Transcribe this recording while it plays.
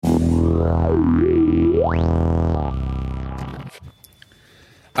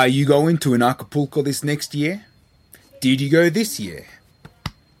Are you going to Anarchapulco this next year? Did you go this year?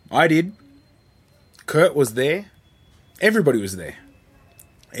 I did. Kurt was there. Everybody was there.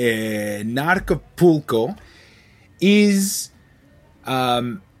 Anarchapulco is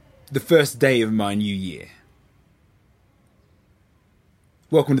the first day of my new year.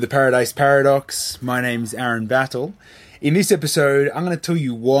 Welcome to the Paradise Paradox. My name's Aaron Battle. In this episode, I'm going to tell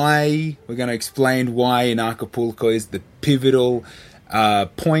you why. We're going to explain why Anarchapulco is the pivotal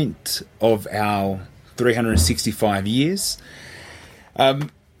point of our 365 years.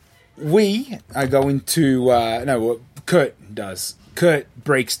 We are going to... Kurt does. Kurt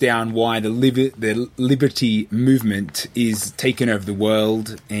breaks down why the liberty movement is taking over the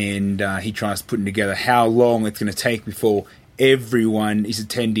world, and he tries putting together how long it's going to take before everyone is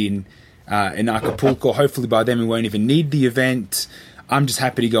attending Anarchapulco. Hopefully by then we won't even need the event. I'm just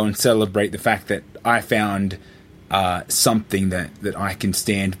happy to go and celebrate the fact that I found something that I can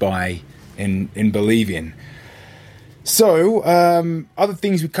stand by and believe in. So, other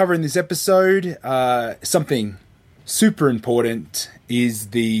things we cover in this episode, something super important is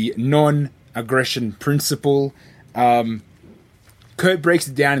the non-aggression principle. Kurt breaks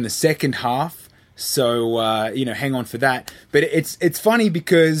it down in the second half. So, hang on for that. But it's funny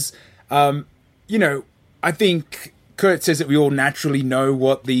because, I think Kurt says that we all naturally know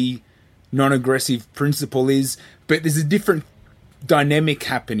what the non-aggressive principle is, but there's a different dynamic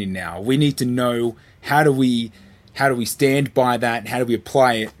happening now. We need to know how do we stand by that? How do we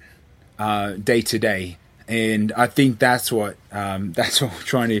apply it day to day? And I think that's what we're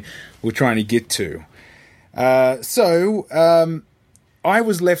trying to get to. I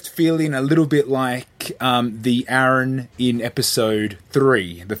was left feeling a little bit like the Aaron in episode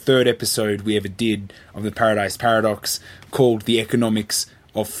 3, the third episode we ever did of the Paradise Paradox, called "The Economics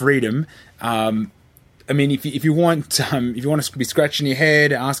of Freedom." If you want to be scratching your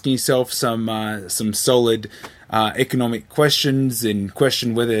head, asking yourself some solid economic questions, and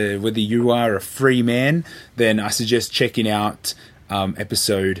question whether you are a free man, then I suggest checking out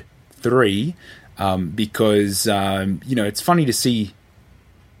episode 3 because it's funny to see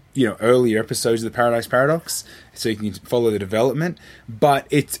earlier episodes of the Paradise Paradox, so you can follow the development. But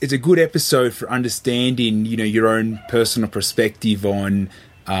it's a good episode for understanding, your own personal perspective on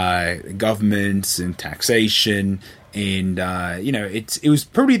governments and taxation, and it was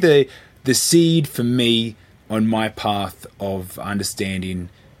probably the seed for me on my path of understanding,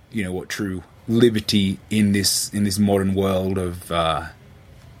 what true liberty in this modern world of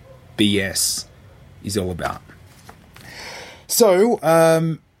BS is all about.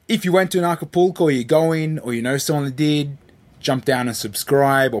 So, if you went to Anarchapulco, or you're going, or you know someone that did, jump down and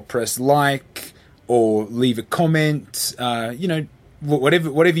subscribe, or press like, or leave a comment.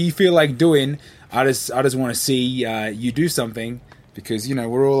 Whatever you feel like doing. I just want to see you do something, because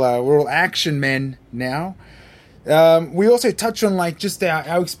we're all action men now. We also touch on just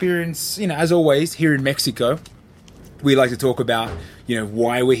our experience, as always, here in Mexico. We like to talk about,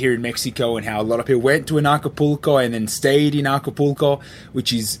 why we're here in Mexico, and how a lot of people went to Anarchapulco and then stayed in Acapulco,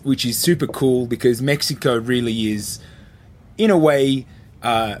 which is super cool, because Mexico really is, in a way,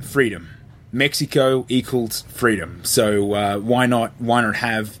 freedom. Mexico equals freedom. So why not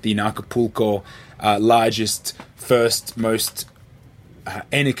have the Anarchapulco largest, first, most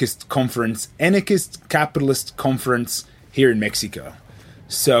anarchist capitalist conference here in Mexico.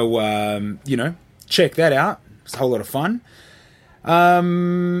 So check that out. It's a whole lot of fun.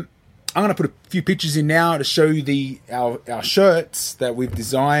 I'm going to put a few pictures in now to show you our shirts that we've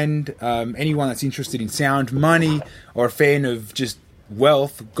designed. Anyone that's interested in sound money, or a fan of just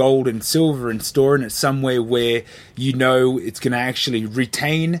wealth, gold and silver, and storing it somewhere where it's going to actually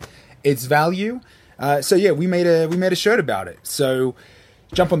retain its value. We made a shirt about it. So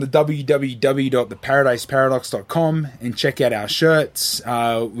jump on the www.theparadiseparadox.com and check out our shirts.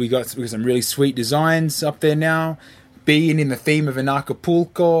 We got some really sweet designs up there now. Being in the theme of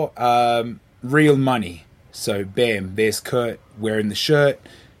Anarchapulco, real money. So bam, there's Kurt wearing the shirt.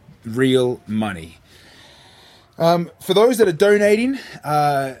 Real money. For those that are donating,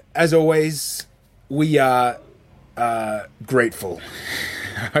 as always, we are grateful.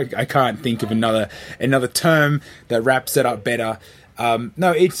 I can't think of another term that wraps it up better.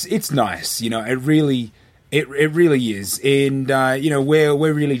 No, it's nice. It really is. And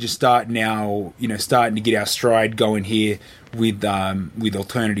we're really just starting to get our stride going here with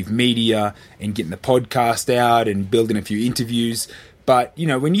alternative media, and getting the podcast out, and building a few interviews. But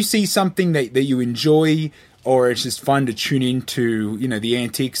when you see something that you enjoy, or it's just fun to tune into, the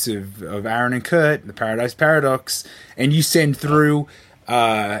antics of Aaron and Kurt, the Paradise Paradox, and you send through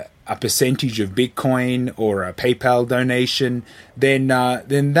a percentage of Bitcoin or a PayPal donation, then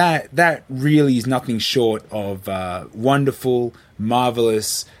that really is nothing short of wonderful,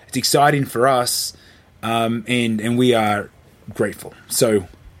 marvelous. It's exciting for us, and we are grateful. So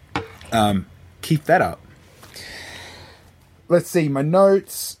keep that up. Let's see my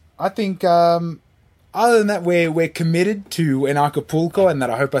notes. I think other than that, we're committed to Anarchapulco, and that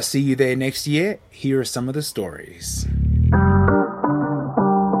I hope I see you there next year. Here are some of the stories.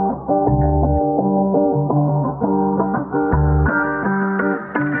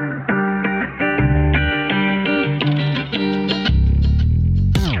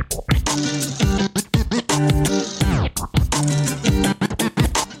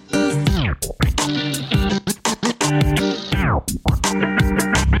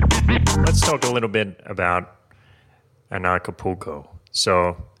 Let's talk a little bit about Anarchapulco.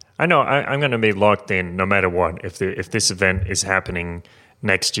 So I know I'm going to be locked in no matter what. If this event is happening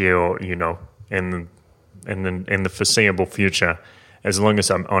next year, or in the foreseeable future, as long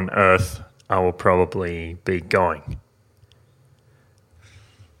as I'm on Earth, I will probably be going.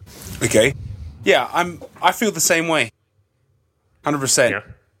 Okay. Yeah, I feel the same way. 100%. Yeah.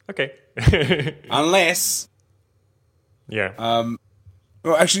 Okay. Unless. Yeah.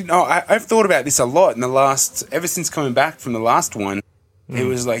 Well, actually, no. I've thought about this a lot ever since coming back from the last one. It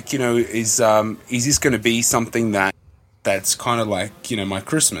was like, is this going to be something that's kind of like my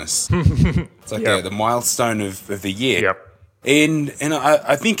Christmas? It's like the milestone of the year. Yep. And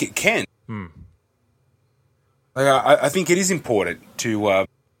I think it can. Like I think it is important to.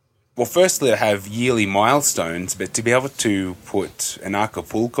 Well, firstly, to have yearly milestones, but to be able to put an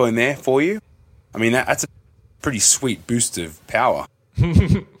Anarchapulco in there for you, I mean, that's a pretty sweet boost of power.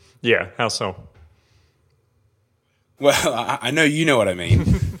 Yeah, how so? Well, I know you know what I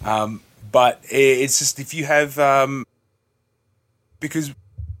mean. But it's just if you have... because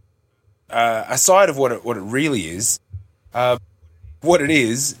aside of what it really is, what it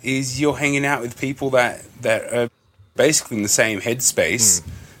is you're hanging out with people that are basically in the same headspace,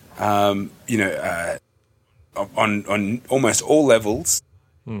 on almost all levels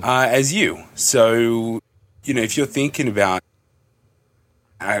as you. So, if you're thinking about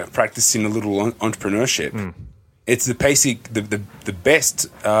practicing a little entrepreneurship, it's the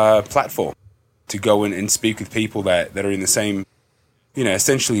best platform to go in and speak with people that are in the same,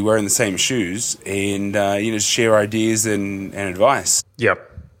 essentially wearing the same shoes and, share ideas and advice. Yep.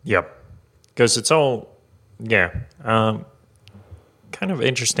 Because it's all, kind of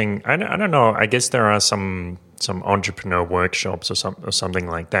interesting. I don't know. I guess there are some entrepreneur workshops or something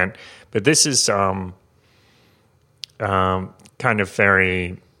like that. But this is kind of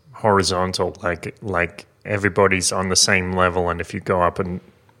very horizontal, like everybody's on the same level, and if you go up and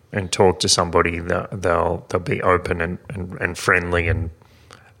talk to somebody, they'll be open and friendly, and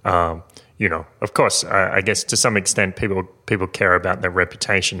of course, I guess to some extent people care about their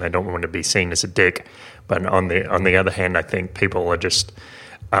reputation. They don't want to be seen as a dick, but on the other hand, I think people are just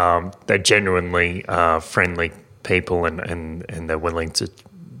they're genuinely friendly people, and they're willing to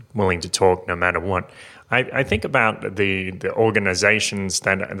talk no matter what. I think about the organizations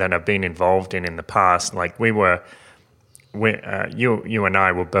that I've been involved in the past. Like you and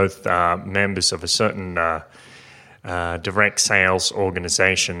I were both members of a certain direct sales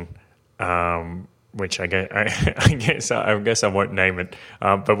organization, which I guess I won't name it,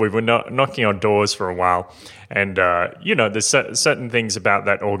 but we were knocking on doors for a while, and there's certain things about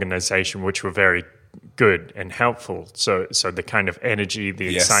that organization which were very good and helpful. So the kind of energy,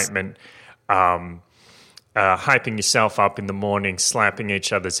 the excitement. Hyping yourself up in the morning, slapping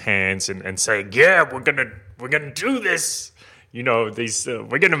each other's hands, and saying, "Yeah, we're gonna do this." We're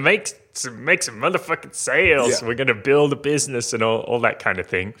gonna make some motherfucking sales. Yeah. We're gonna build a business and all that kind of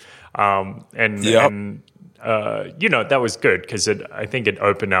thing. That was good because I think it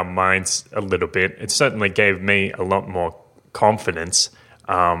opened our minds a little bit. It certainly gave me a lot more confidence,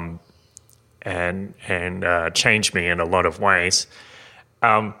 and changed me in a lot of ways.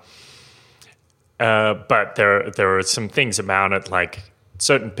 But there are some things about it, like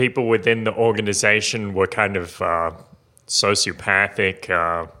certain people within the organization were kind of sociopathic.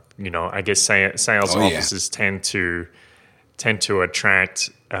 I guess sales officers tend to attract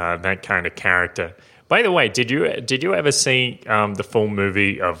that kind of character. By the way, did you ever see the full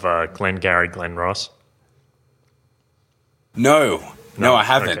movie of Glengarry Glen Ross? No, I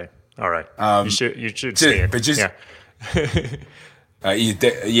haven't. Okay. All right, you should see it. But just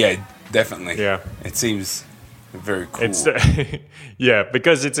definitely. Yeah, it seems very cool. It's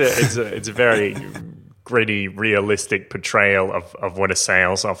because it's a very gritty, realistic portrayal of what a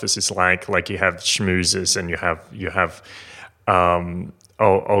sales office is like. Like you have schmoozers and you have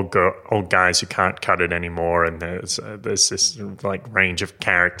old guys who can't cut it anymore, and there's this like range of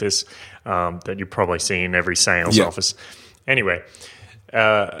characters that you probably see in every sales office. Anyway,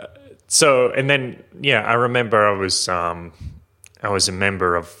 so and then I remember I was a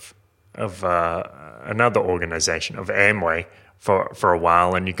member of another organization, of Amway, for a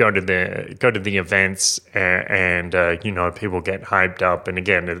while, and you go to the events, and people get hyped up, and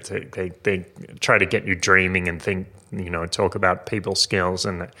again they try to get you dreaming and think, talk about people skills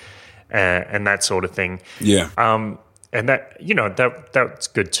and that sort of thing. And that that's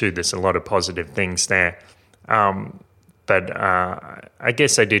good too. There's a lot of positive things there, but I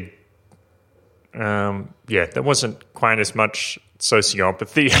guess I did. There wasn't quite as much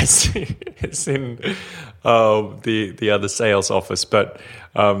sociopathy as in the other sales office, but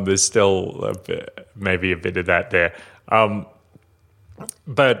there's still maybe a bit of that there. I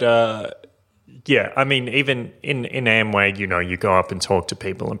mean, even in Amway, you go up and talk to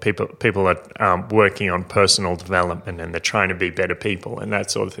people, and people are working on personal development, and they're trying to be better people and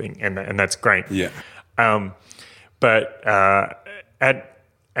that sort of thing, and that's great. But at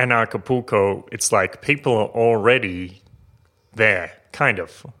Anarchapulco, it's like people are already there, kind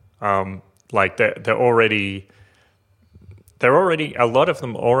of. Like they're already a lot of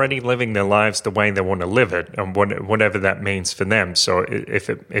them already living their lives the way they want to live it, and whatever that means for them. So if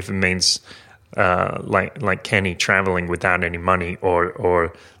it means like Kenny traveling without any money,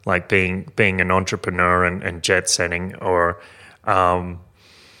 or like being an entrepreneur and jet setting, or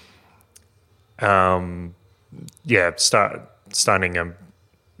starting a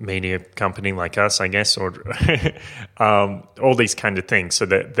media company like us, I guess, or all these kind of things. So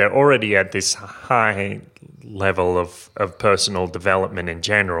that they're already at this high level of personal development in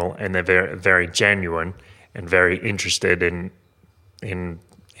general, and they're very, very genuine and very interested in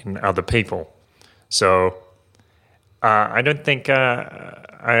other people. So I don't think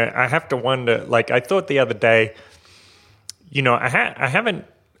I have to wonder. Like, I thought the other day, I haven't.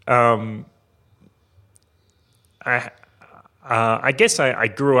 I guess I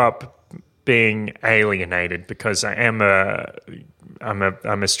grew up being alienated because I'm a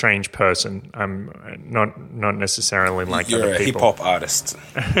strange person. I'm not necessarily like you're other a people. hip hop artist.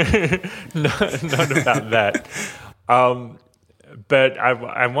 Not about that. But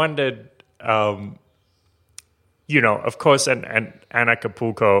I wondered. Of course, and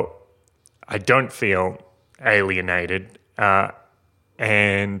Anarchapulco, I don't feel alienated,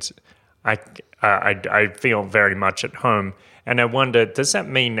 and I feel very much at home. And I wonder, does that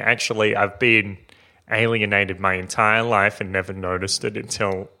mean actually I've been alienated my entire life and never noticed it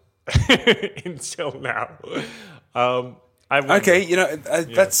until now?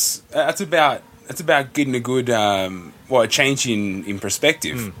 That's about getting a good a change in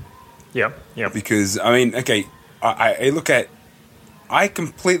perspective. Yeah. Because I mean, I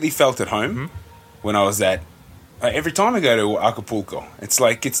completely felt at home when I was at. Every time I go to Acapulco, it's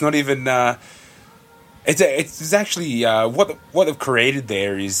like it's not even. It's actually what they've created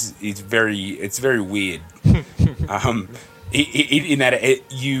there is very weird. In that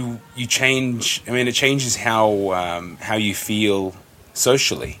you change. I mean, it changes how you feel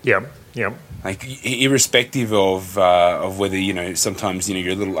socially. Yeah. Like irrespective of whether sometimes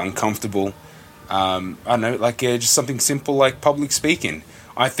you're a little uncomfortable. I don't know, like just something simple like public speaking.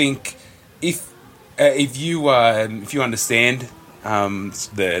 I think if you understand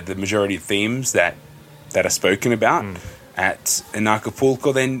the majority of themes that are spoken about at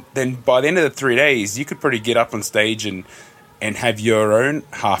Anarchapulco, then by the end of the 3 days, you could probably get up on stage and have your own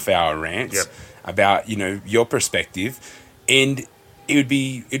half-hour rant about your perspective, and it'd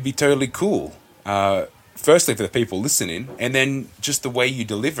be totally cool. Firstly, for the people listening, and then just the way you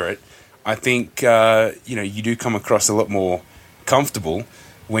deliver it, I think you do come across a lot more comfortable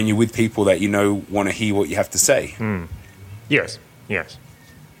when you're with people that want to hear what you have to say. Yes,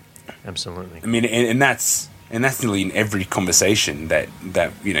 absolutely. I mean, and that's nearly in every conversation that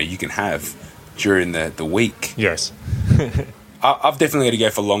you can have during the week. Yes, I've definitely got to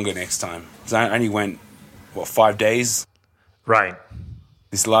go for longer next time. So I only went 5 days. Right.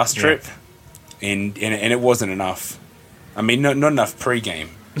 This last trip, and it wasn't enough. I mean, not enough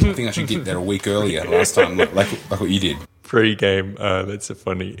pre-game. I think I should get there a week earlier last time, like what you did. Pre-game, that's a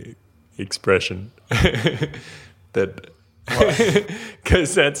funny expression.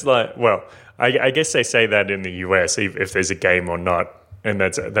 Because that's like, well, I guess they say that in the US if there's a game or not, and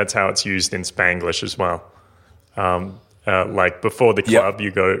that's how it's used in Spanglish as well. Like before the club,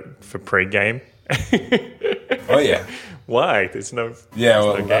 you go for pre-game. Oh yeah. Why? There's no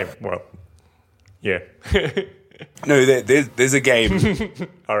no game. Well, yeah. No, there's a game.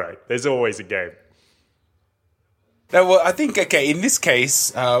 All right. There's always a game. No, well, I think in this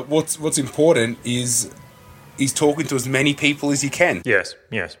case, what's important is he's talking to as many people as he can. Yes.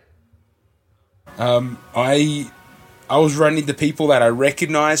 I was running into people that I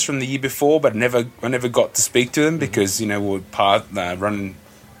recognized from the year before, but I never got to speak to them because we're running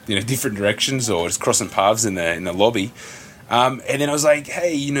different directions or just crossing paths in the lobby. And then I was like,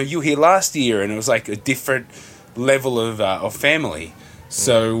 hey, you were here last year, and it was like a different level of family.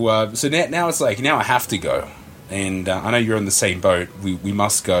 So now it's like now I have to go, and I know you're on the same boat. We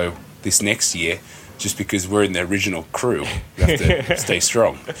must go this next year, just because we're in the original crew. We have to stay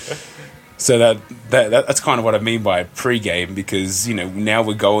strong. So that's kind of what I mean by pre-game, because now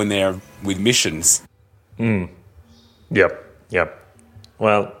we're going there with missions. Yep.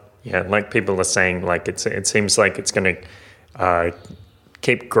 Well, yeah, like people are saying, like it seems like it's going to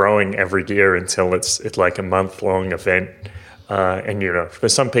keep growing every year until it's like a month-long event, and for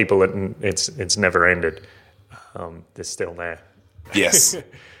some people it's never ended. They're still there. Yes.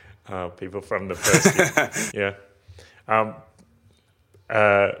 People from the first year. Yeah.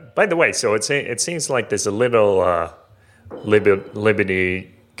 By the way, so it seems like there's a little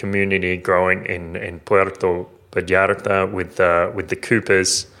Liberty community growing in Puerto Vallarta with the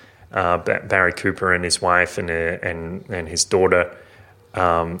Coopers, Barry Cooper and his wife and his daughter,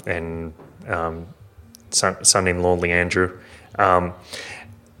 and son-in-law Leandrew,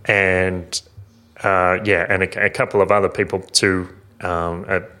 and a couple of other people too,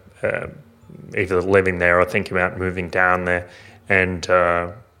 either living there or thinking about moving down there. And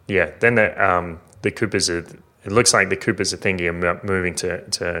then the Coopers it looks like the Coopers are thinking about moving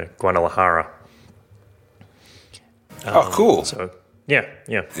to Guadalajara. Oh, cool! So yeah,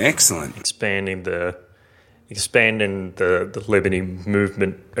 excellent. Expanding the Liberty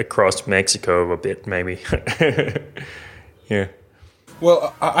movement across Mexico a bit, maybe. Yeah.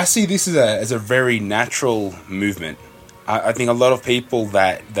 Well, I see this as a very natural movement. I think a lot of people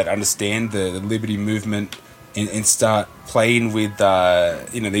that understand the Liberty movement and start playing with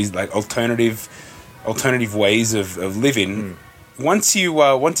these like alternative ways of living. Once you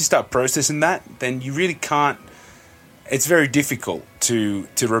start processing that, then you really can't. It's very difficult to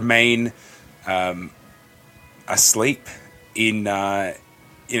remain asleep in the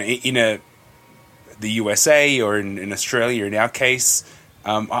USA or in Australia. In our case,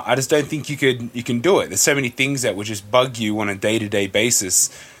 I just don't think you can do it. There's so many things that would just bug you on a day-to-day basis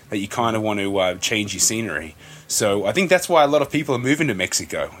that you kind of want to change your scenery. So I think that's why a lot of people are moving to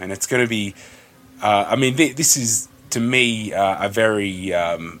Mexico, and it's going to be. This is to me a very.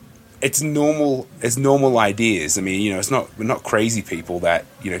 It's normal. It's normal ideas. I mean, we're not crazy people that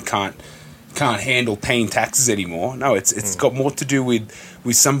can't handle paying taxes anymore. No, it's got more to do with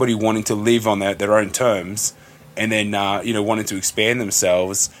somebody wanting to live on their own terms, and then wanting to expand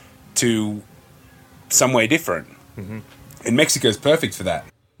themselves to somewhere different. Mm-hmm. And Mexico is perfect for that.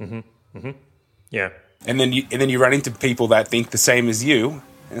 Mm-hmm. Mm-hmm. Yeah. And then you run into people that think the same as you,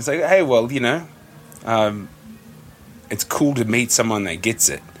 and it's like, hey, well, it's cool to meet someone that gets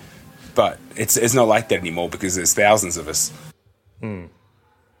it, but it's not like that anymore because there's thousands of us. Yeah.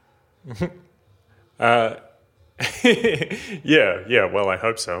 Well, I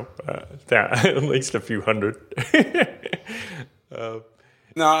hope so. At least a few hundred. No,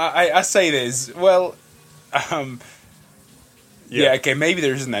 I say there's yeah. Okay, maybe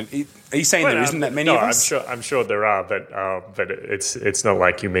there isn't that. Are you saying there isn't that many of us? No, I'm sure there are, but it's not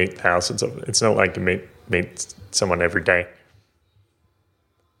like you meet thousands of. It's not like you meet someone every day.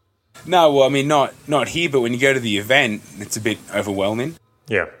 No, well, I mean, not here, but when you go to the event, it's a bit overwhelming.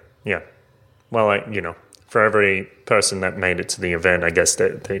 Yeah. Well, for every person that made it to the event, I guess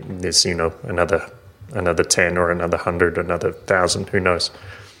there's another 10 or another 100, another 1,000. Who knows?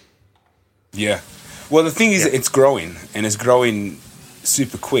 Yeah. Well, the thing is, it's growing, and it's growing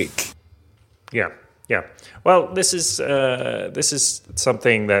super quick. Yeah. Well, this is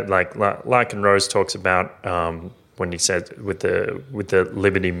something that like and Rose talks about when he said with the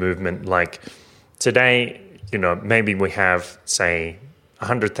Liberty movement. Like today, maybe we have say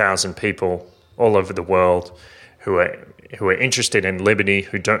 100,000 people all over the world who are interested in liberty,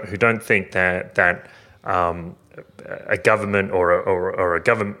 who don't think that a government or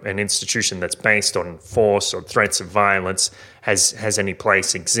an institution that's based on force or threats of violence has any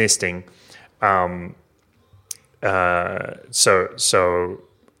place existing. So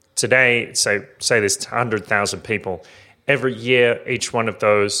today, say there's 100,000 people. Every year, each one of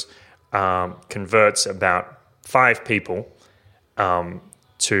those converts about 5 people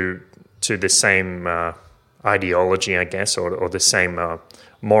to the same ideology, I guess, or the same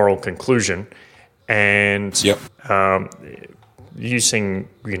moral conclusion. And using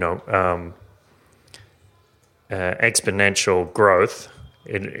exponential growth,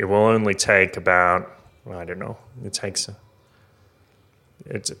 it will only take about, I don't know, it takes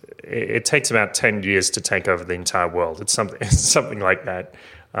about 10 years to take over the entire world. It's something like that.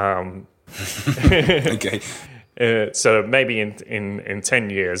 Okay. So maybe in 10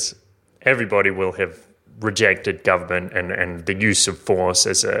 years, everybody will have rejected government and the use of force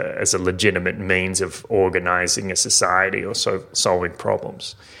as a legitimate means of organizing a society or solving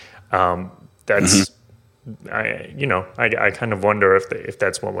problems. That's I kind of wonder if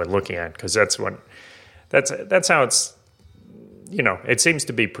that's what we're looking at, because that's how it's, it seems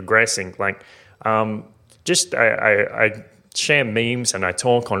to be progressing. Like, I share memes and I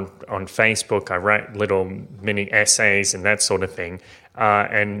talk on Facebook. I write little mini essays and that sort of thing.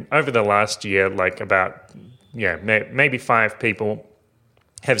 And over the last year, like maybe 5 people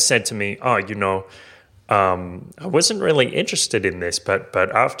have said to me, "Oh, I wasn't really interested in this, but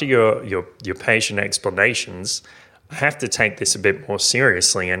after your patient explanations, I have to take this a bit more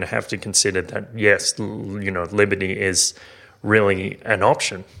seriously and I have to consider that, yes, liberty is really an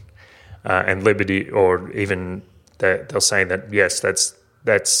option, and liberty, or even they'll say that, yes, that's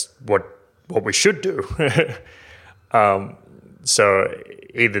what we should do." So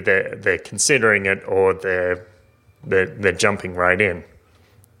either they're considering it or they're jumping right in,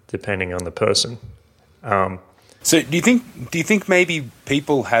 depending on the person. So do you think maybe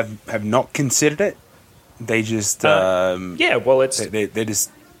people have not considered it? They just they're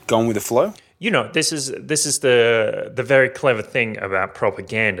just going with the flow. This is the very clever thing about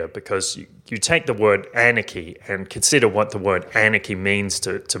propaganda, because you take the word anarchy and consider what the word anarchy means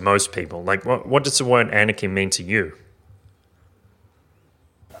to most people. Like, what does the word anarchy mean to you?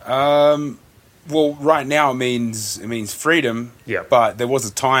 Well, right now it means freedom. Yeah. But there was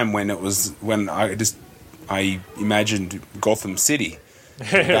a time when I imagined Gotham City,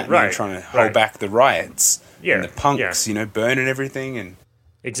 Batman right, trying to hold back the riots, and the punks, yeah. Burning everything, and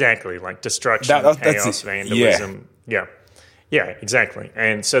exactly, like destruction, chaos, vandalism. Yeah, exactly.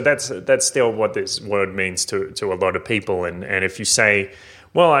 And so that's still what this word means to a lot of people. And if you say,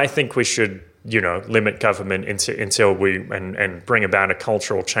 well, I think we should, limit government until we and bring about a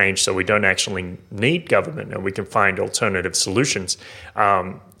cultural change so we don't actually need government and we can find alternative solutions,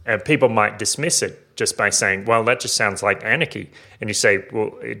 and people might dismiss it just by saying, well, that just sounds like anarchy. And you say,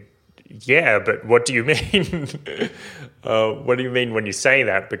 well, yeah, but what do you mean? What do you mean when you say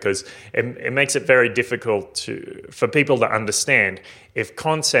that? Because it makes it very difficult for people to understand if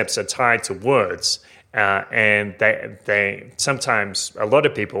concepts are tied to words, and they sometimes, a lot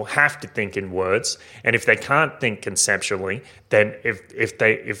of people have to think in words, and if they can't think conceptually, then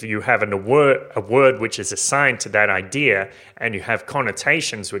if you have a word which is assigned to that idea and you have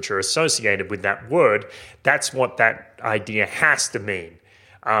connotations which are associated with that word, that's what that idea has to mean.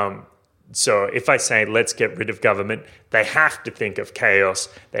 So if I say, let's get rid of government, they have to think of chaos,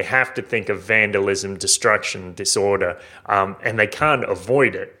 they have to think of vandalism, destruction, disorder, and they can't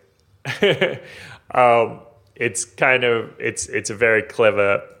avoid it. It's a very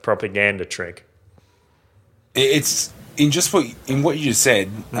clever propaganda trick. It's in what you just said.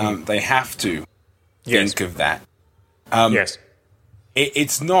 They have to think of that. Yes.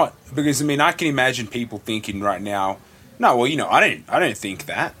 It's not, because I can imagine people thinking right now, no, well, I don't think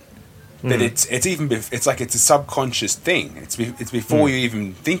that. But it's like it's a subconscious thing. It's before you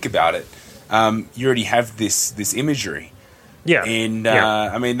even think about it. You already have this imagery. Yeah, and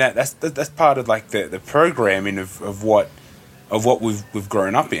that's part of like the programming of what we've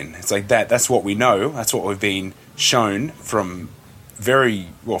grown up in. It's like that's what we know. That's what we've been shown from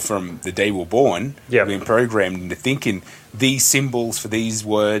from the day we're born. Yeah, we've been programmed into thinking these symbols for these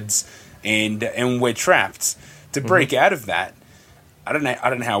words, and we're trapped. To break out of that, I don't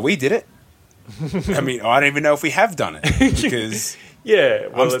know how we did it. I don't even know if we have done it, because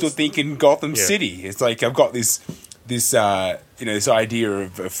I'm still thinking Gotham City. It's like I've got this idea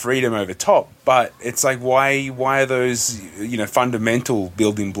of freedom over top, but it's like why are those fundamental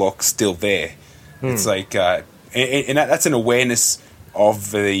building blocks still there? It's like and that's an awareness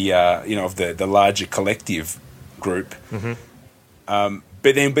of the larger collective group. But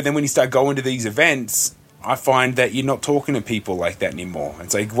then when you start going to these events, I find that you're not talking to people like that anymore.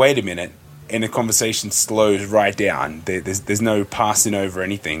 It's like, wait a minute, and the conversation slows right down. There's no passing over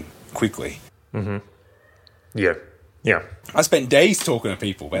anything quickly. Yeah. I spent days talking to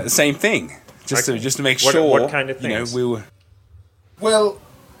people about the same thing, just to make sure. What kind of things? We were. Well,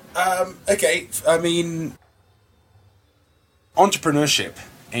 okay. Entrepreneurship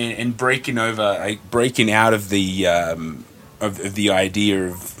and breaking out of the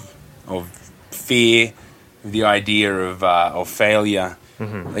idea of fear, the idea of failure.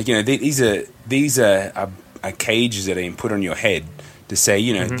 These are cages that are being put on your head to say,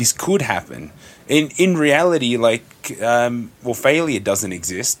 you know, this could happen. In reality, like, failure doesn't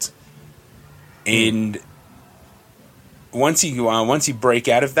exist. And once you break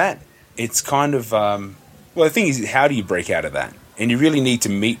out of that, it's kind of the thing is, how do you break out of that? And you really need to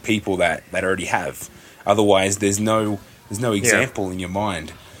meet people that already have. Otherwise, there's no example in your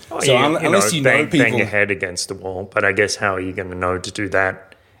mind. So unless you know people, bang your head against the wall. But I guess how are you going to know to do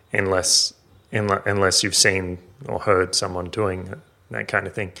that unless you've seen or heard someone doing that kind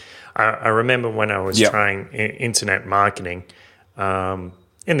of thing? I remember when I was trying internet marketing.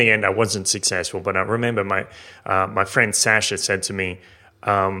 In the end, I wasn't successful, but I remember my friend Sasha said to me,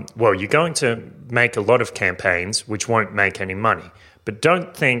 well, you're going to make a lot of campaigns which won't make any money, but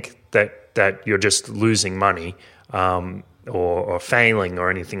don't think that you're just losing money or failing or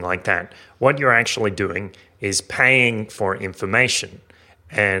anything like that. What you're actually doing is paying for information.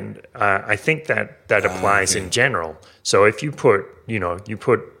 And I think that applies in general. So if you put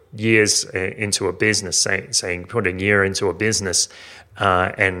years into a business, saying put a year into a business,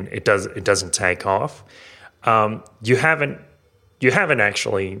 and it doesn't take off, you haven't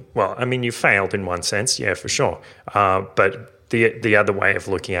actually. Well, I mean, you failed in one sense, yeah, for sure. But the other way of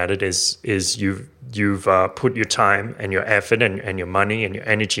looking at it is you've put your time and your effort and your money and your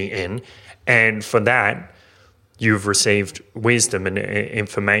energy in, and for that you've received wisdom and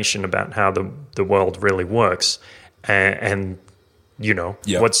information about how the world really works, and you know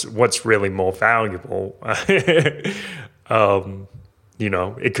what's really more valuable.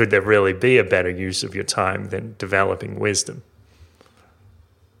 Could there really be a better use of your time than developing wisdom?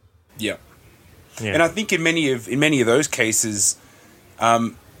 Yeah. And I think in many of those cases,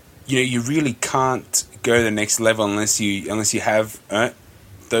 you really can't go to the next level unless you have earned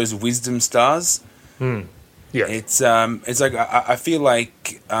those wisdom stars. Yeah, it's like I feel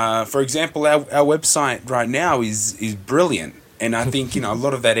like, for example, our website right now is brilliant, and I think a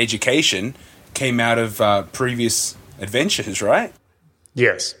lot of that education came out of previous adventures, right?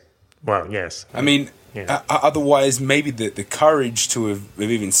 Yes. Well, yes. I mean, otherwise, maybe the courage to have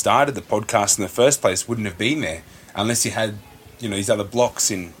even started the podcast in the first place wouldn't have been there unless you had, these other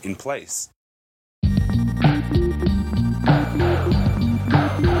blocks in place.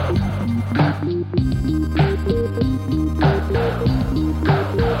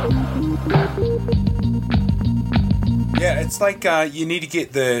 Yeah, it's like you need to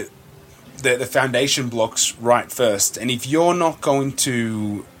get the foundation blocks right first, and if you're not going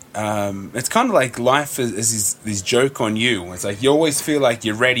to, it's kind of like life is this joke on you. It's like you always feel like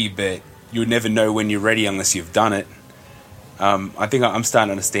you're ready, but you would never know when you're ready unless you've done it. I think I'm starting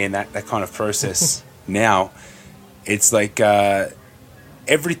to understand that kind of process now. It's like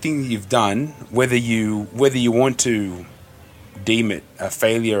everything you've done, whether you want to deem it a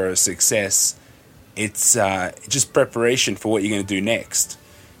failure or a success, it's just preparation for what you're going to do next.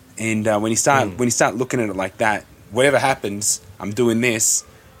 And when you start looking at it like that, whatever happens, I'm doing this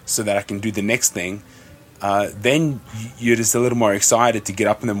so that I can do the next thing. Then you're just a little more excited to get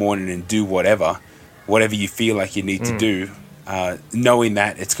up in the morning and do whatever you feel like you need to do, knowing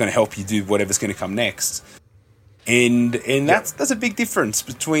that it's going to help you do whatever's going to come next. And that's a big difference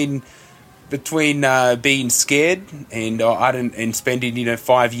between being scared and spending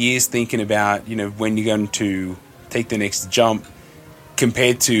 5 years thinking about when you're going to take the next jump,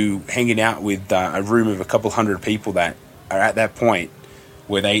 compared to hanging out with a room of a couple hundred people that are at that point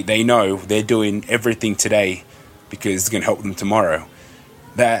where they know they're doing everything today because it's going to help them tomorrow.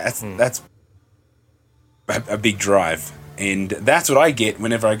 That's a big drive. And that's what I get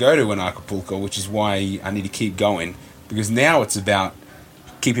whenever I go to Anarchapulco, which is why I need to keep going, because now it's about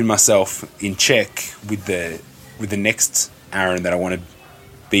keeping myself in check with the next Aaron that I want to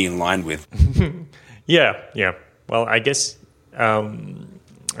be in line with. Yeah. Well, I guess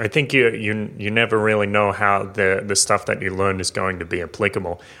I think you never really know how the stuff that you learn is going to be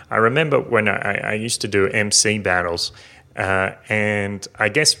applicable. I remember when I used to do MC battles, and I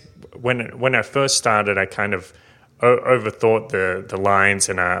guess when I first started, I kind of overthought the lines,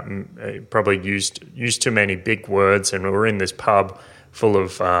 and I probably used too many big words, and we were in this pub full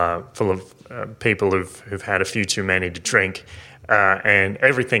of people who've had a few too many to drink, and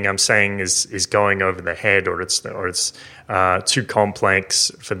everything I'm saying is going over their head, or it's too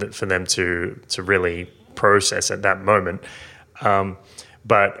complex for them to really process at that moment.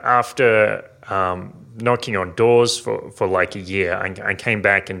 But after knocking on doors for like a year, I came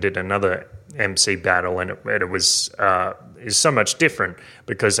back and did another MC battle, and it was so much different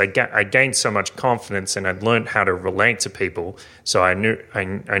because I gained so much confidence, and I'd learned how to relate to people, so I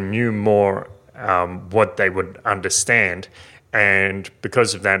knew more what they would understand, and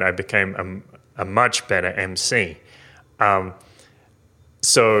because of that I became a much better MC.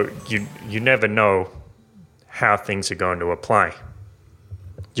 So you never know how things are going to apply.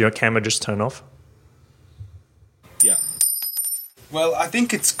 Did your camera just turn off? Yeah. Well, I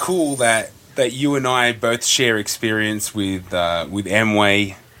think it's cool that you and I both share experience with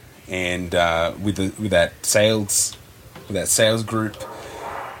Amway and with that sales group.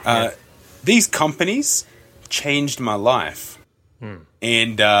 These companies changed my life,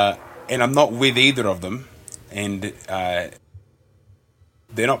 and I'm not with either of them, and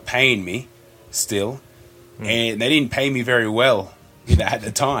they're not paying me still, and they didn't pay me very well at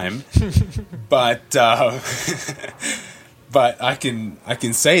the time, but but I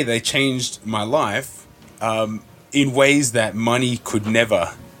can say they changed my life in ways that money could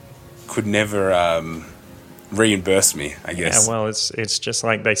never reimburse me, I guess. Yeah, well, it's just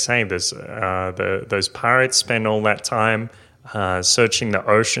like they say. There's those pirates spend all that time searching the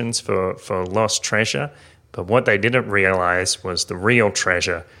oceans for lost treasure, but what they didn't realize was the real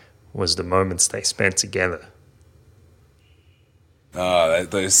treasure was the moments they spent together.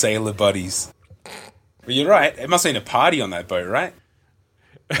 Those sailor buddies. Well, you're right. It must have been a party on that boat, right?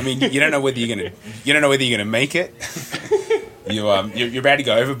 I mean, you don't know whether you're gonna make it. You're about to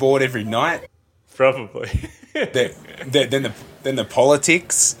go overboard every night. Probably. Then the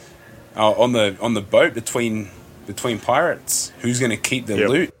politics on the boat between pirates. Who's going to keep the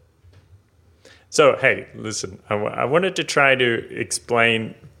loot? So hey, listen. I wanted to try to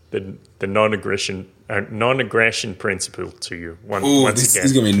explain the non-aggression principle to you once again. This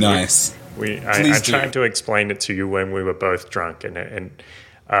is going to be nice. I tried to explain it to you when we were both drunk, and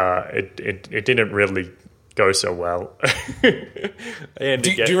it didn't really go so well. Do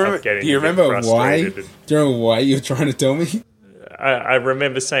you remember why? Do you remember why you were trying to tell me? I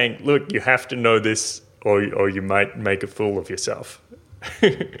remember saying, "Look, you have to know this, or you might make a fool of yourself."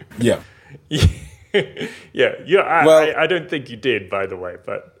 Yeah. Yeah. I don't think you did, by the way,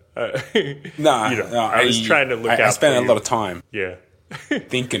 but no. I was trying to look out. I spent a lot of time. Yeah.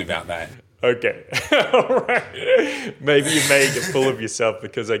 Thinking about that. Okay. All right. Maybe you made a fool of yourself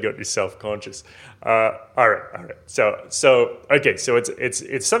because I got you self-conscious. All right. So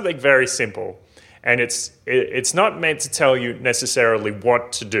it's something very simple, and it's not meant to tell you necessarily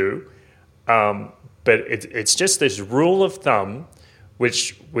what to do, but it's just this rule of thumb,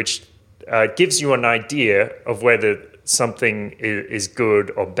 which gives you an idea of whether something is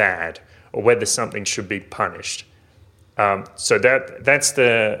good or bad, or whether something should be punished. So that's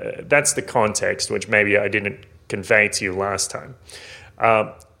the context, which maybe I didn't convey to you last time.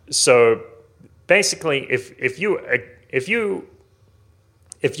 So basically, if you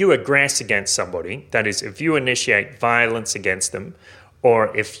aggress against somebody, that is, if you initiate violence against them, or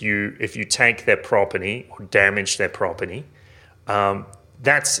if you take their property or damage their property,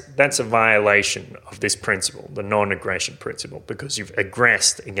 that's a violation of this principle, the non-aggression principle, because you've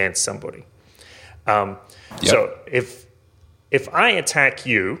aggressed against somebody. So if I attack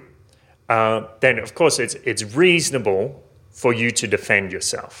you, then of course it's reasonable for you to defend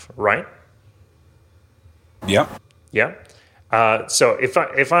yourself, right? Yeah. Yeah. So if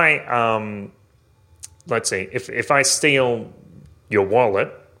I let's say if I steal your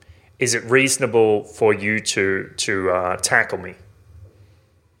wallet, is it reasonable for you to tackle me?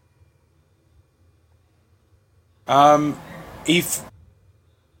 So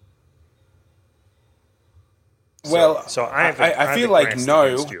I feel like no.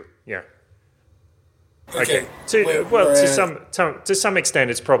 You. Yeah. Okay. To some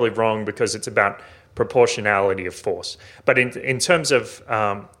extent, it's probably wrong because it's about proportionality of force. But in terms of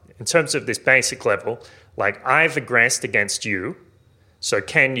this basic level, like I've aggressed against you, so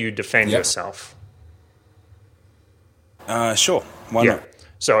can you defend yourself? Sure. Why not?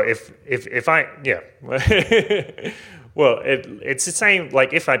 So if I well, it's the same.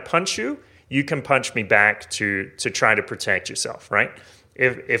 Like if I punch you, you can punch me back to try to protect yourself, right?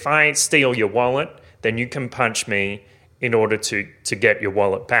 If I steal your wallet, then you can punch me in order to get your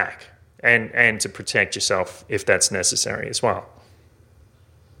wallet back and to protect yourself if that's necessary as well.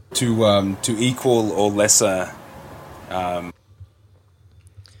 To equal or lesser.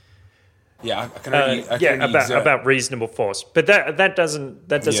 About reasonable force, but that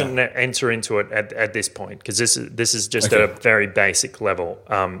doesn't enter into it at this point, because this is just a very basic level.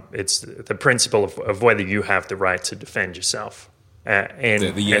 It's the principle of whether you have the right to defend yourself, and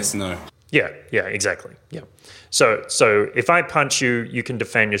the yes no. Yeah, exactly. Yeah. So if I punch you, you can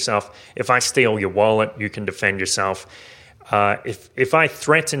defend yourself. If I steal your wallet, you can defend yourself. If I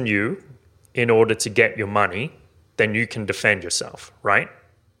threaten you in order to get your money, then you can defend yourself, right?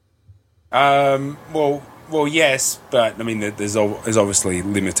 Well, yes, but I mean, there's obviously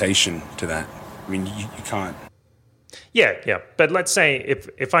limitation to that. mean, you can't. Yeah. But let's say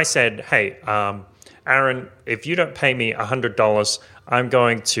if I said, hey, Aaron, if you don't pay me $100, I'm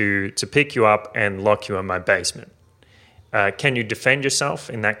going to pick you up and lock you in my basement. Can you defend yourself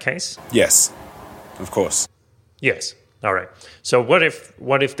in that case? Yes, of course. Yes. All right. So what if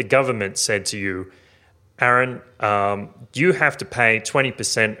the government said to you, Aaron, you have to pay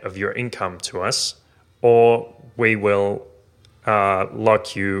 20% of your income to us, or we will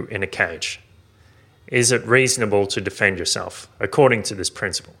lock you in a cage? Is it reasonable to defend yourself according to this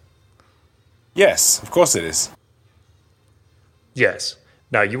principle? Yes, of course it is. Yes.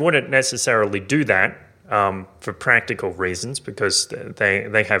 Now, you wouldn't necessarily do that for practical reasons because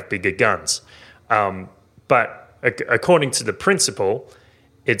they have bigger guns. But according to the principle,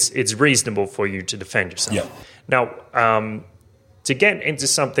 it's reasonable for you to defend yourself. Yeah. Now, to get into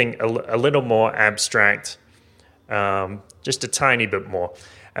something a little more abstract, just a tiny bit more,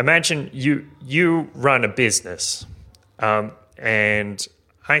 imagine you run a business, and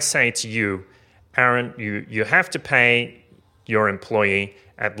I say to you, Aaron, you have to pay your employee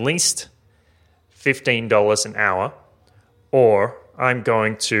at least $15 an hour, or I'm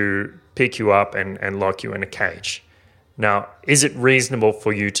going to pick you up and lock you in a cage. Now, is it reasonable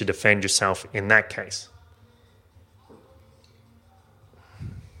for you to defend yourself in that case?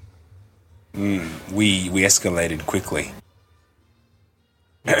 We escalated quickly.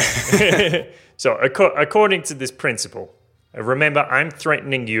 So according to this principle, remember, I'm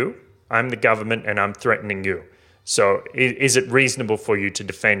threatening you, I'm the government, and I'm threatening you. So is it reasonable for you to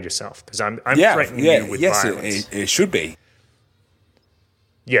defend yourself? Because I'm threatening you with violence. It should be.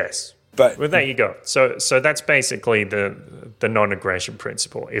 Yes. But well, there you go. So that's basically the non-aggression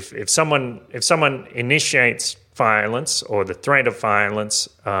principle. If someone initiates violence or the threat of violence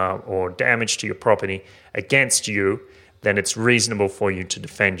or damage to your property against you, then it's reasonable for you to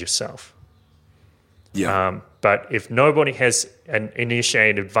defend yourself. Yeah. But if nobody has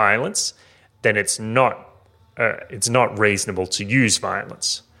initiated violence, then it's not reasonable to use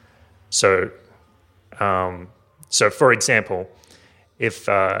violence. So for example, if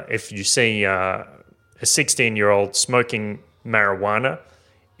you see a 16-year-old smoking marijuana,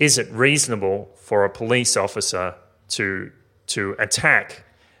 is it reasonable for a police officer to attack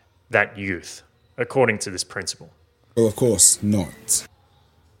that youth according to this principle? Well, of course not.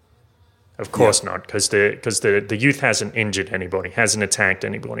 Of course not, because the youth hasn't injured anybody, hasn't attacked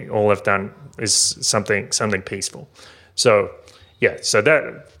anybody. All they've done is something peaceful. So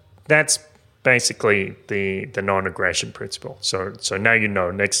that's basically the non-aggression principle. So now you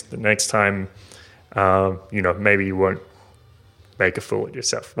know. Next time, maybe you won't make a fool of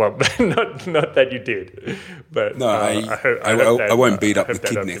yourself. Well, not that you did, but no, I won't beat up the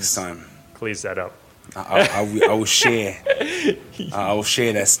kid next time. Clears that up. I will share. I will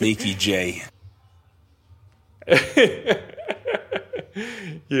share that sneaky J.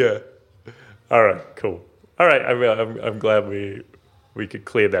 Yeah. All right. Cool. All right. I'm glad we could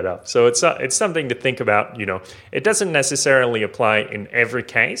clear that up. So it's something to think about. It doesn't necessarily apply in every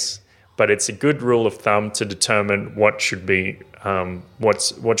case, but it's a good rule of thumb to determine what should be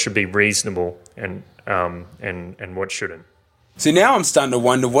what should be reasonable and what shouldn't. So now I'm starting to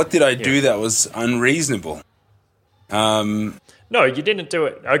wonder, what did I do that was unreasonable? No, you didn't do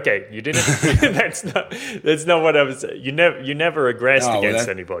it. Okay, you didn't. That's not what I was. You never aggressed against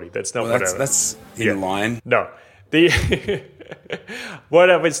anybody. That's not what I was. That's in line. No,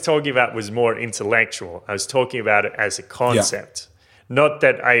 what I was talking about was more intellectual. I was talking about it as a concept, not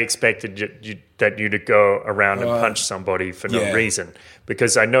that I expected you to go around and punch somebody for no reason.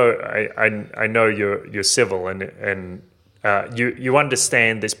 Because I know you're civil and you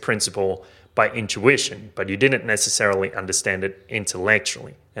understand this principle by intuition, but you didn't necessarily understand it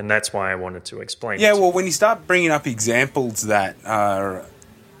intellectually, and that's why I wanted to explain it. Yeah, well, when you start bringing up examples that are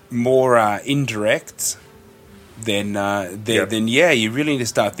more indirect, then you really need to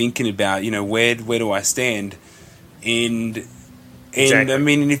start thinking about, where do I stand, and Exactly. I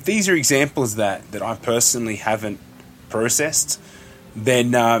mean, if these are examples that I personally haven't processed,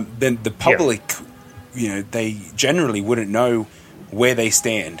 then the public, they generally wouldn't know where they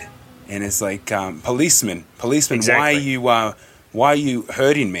stand. And it's like, policeman, Exactly. why are you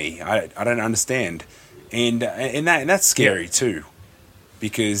hurting me? I don't understand. And that's scary too,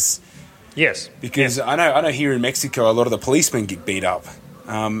 because I know here in Mexico a lot of the policemen get beat up,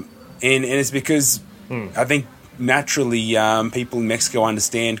 and it's because I think naturally people in Mexico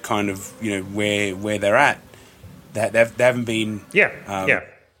understand kind of where they're at. That they haven't been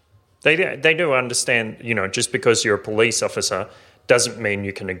They do understand, just because you're a police officer doesn't mean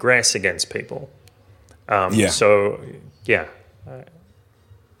you can aggress against people.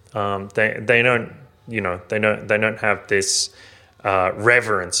 They don't, they don't have this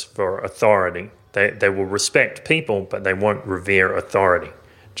reverence for authority. They will respect people, but they won't revere authority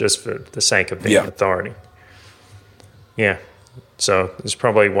just for the sake of being authority. Yeah. So it's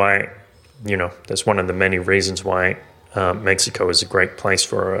probably why, that's one of the many reasons why Mexico is a great place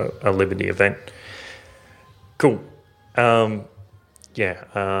for a Liberty event. Cool. So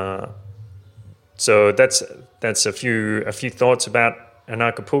that's a few thoughts about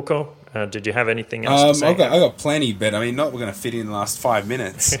Anarchapulco. Did you have anything else to say? I got plenty, but I mean, not we're going to fit in the last 5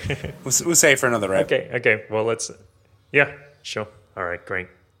 minutes. We'll save for another rep. Okay. Well, let's. Yeah, sure. All right, great.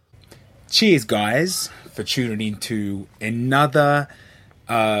 Cheers, guys, for tuning in to another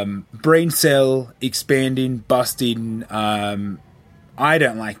brain cell expanding, busting. I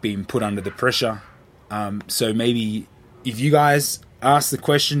don't like being put under the pressure. So maybe if you guys ask the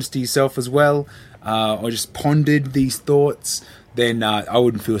questions to yourself as well, or just pondered these thoughts, then I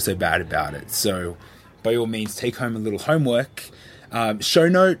wouldn't feel so bad about it. So by all means, take home a little homework. Show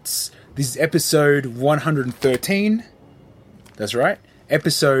notes. This is episode 113. That's right.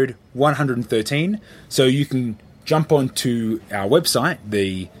 Episode 113. So you can jump onto our website,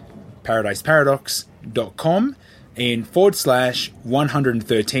 the paradiseparadox.com, and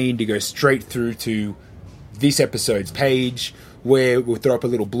 /113 to go straight through to this episode's page, where we'll throw up a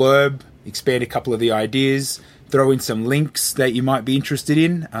little blurb, expand a couple of the ideas, throw in some links that you might be interested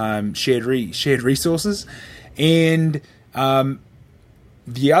in, shared resources, and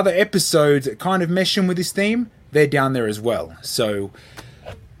the other episodes that kind of mesh in with this theme, they're down there as well. So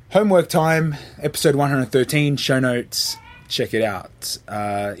homework time, episode 113, show notes, check it out.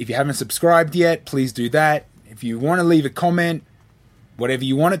 If you haven't subscribed yet, please do that. If you want to leave a comment, whatever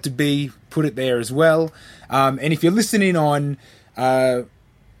you want it to be, put it there as well. And if you're listening on the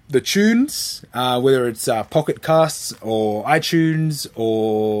tunes, whether it's Pocket Casts or iTunes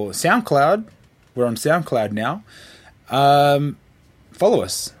or SoundCloud, we're on SoundCloud now, follow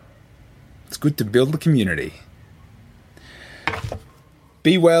us. It's good to build the community.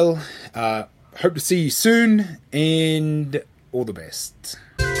 Be well. Hope to see you soon, and all the best.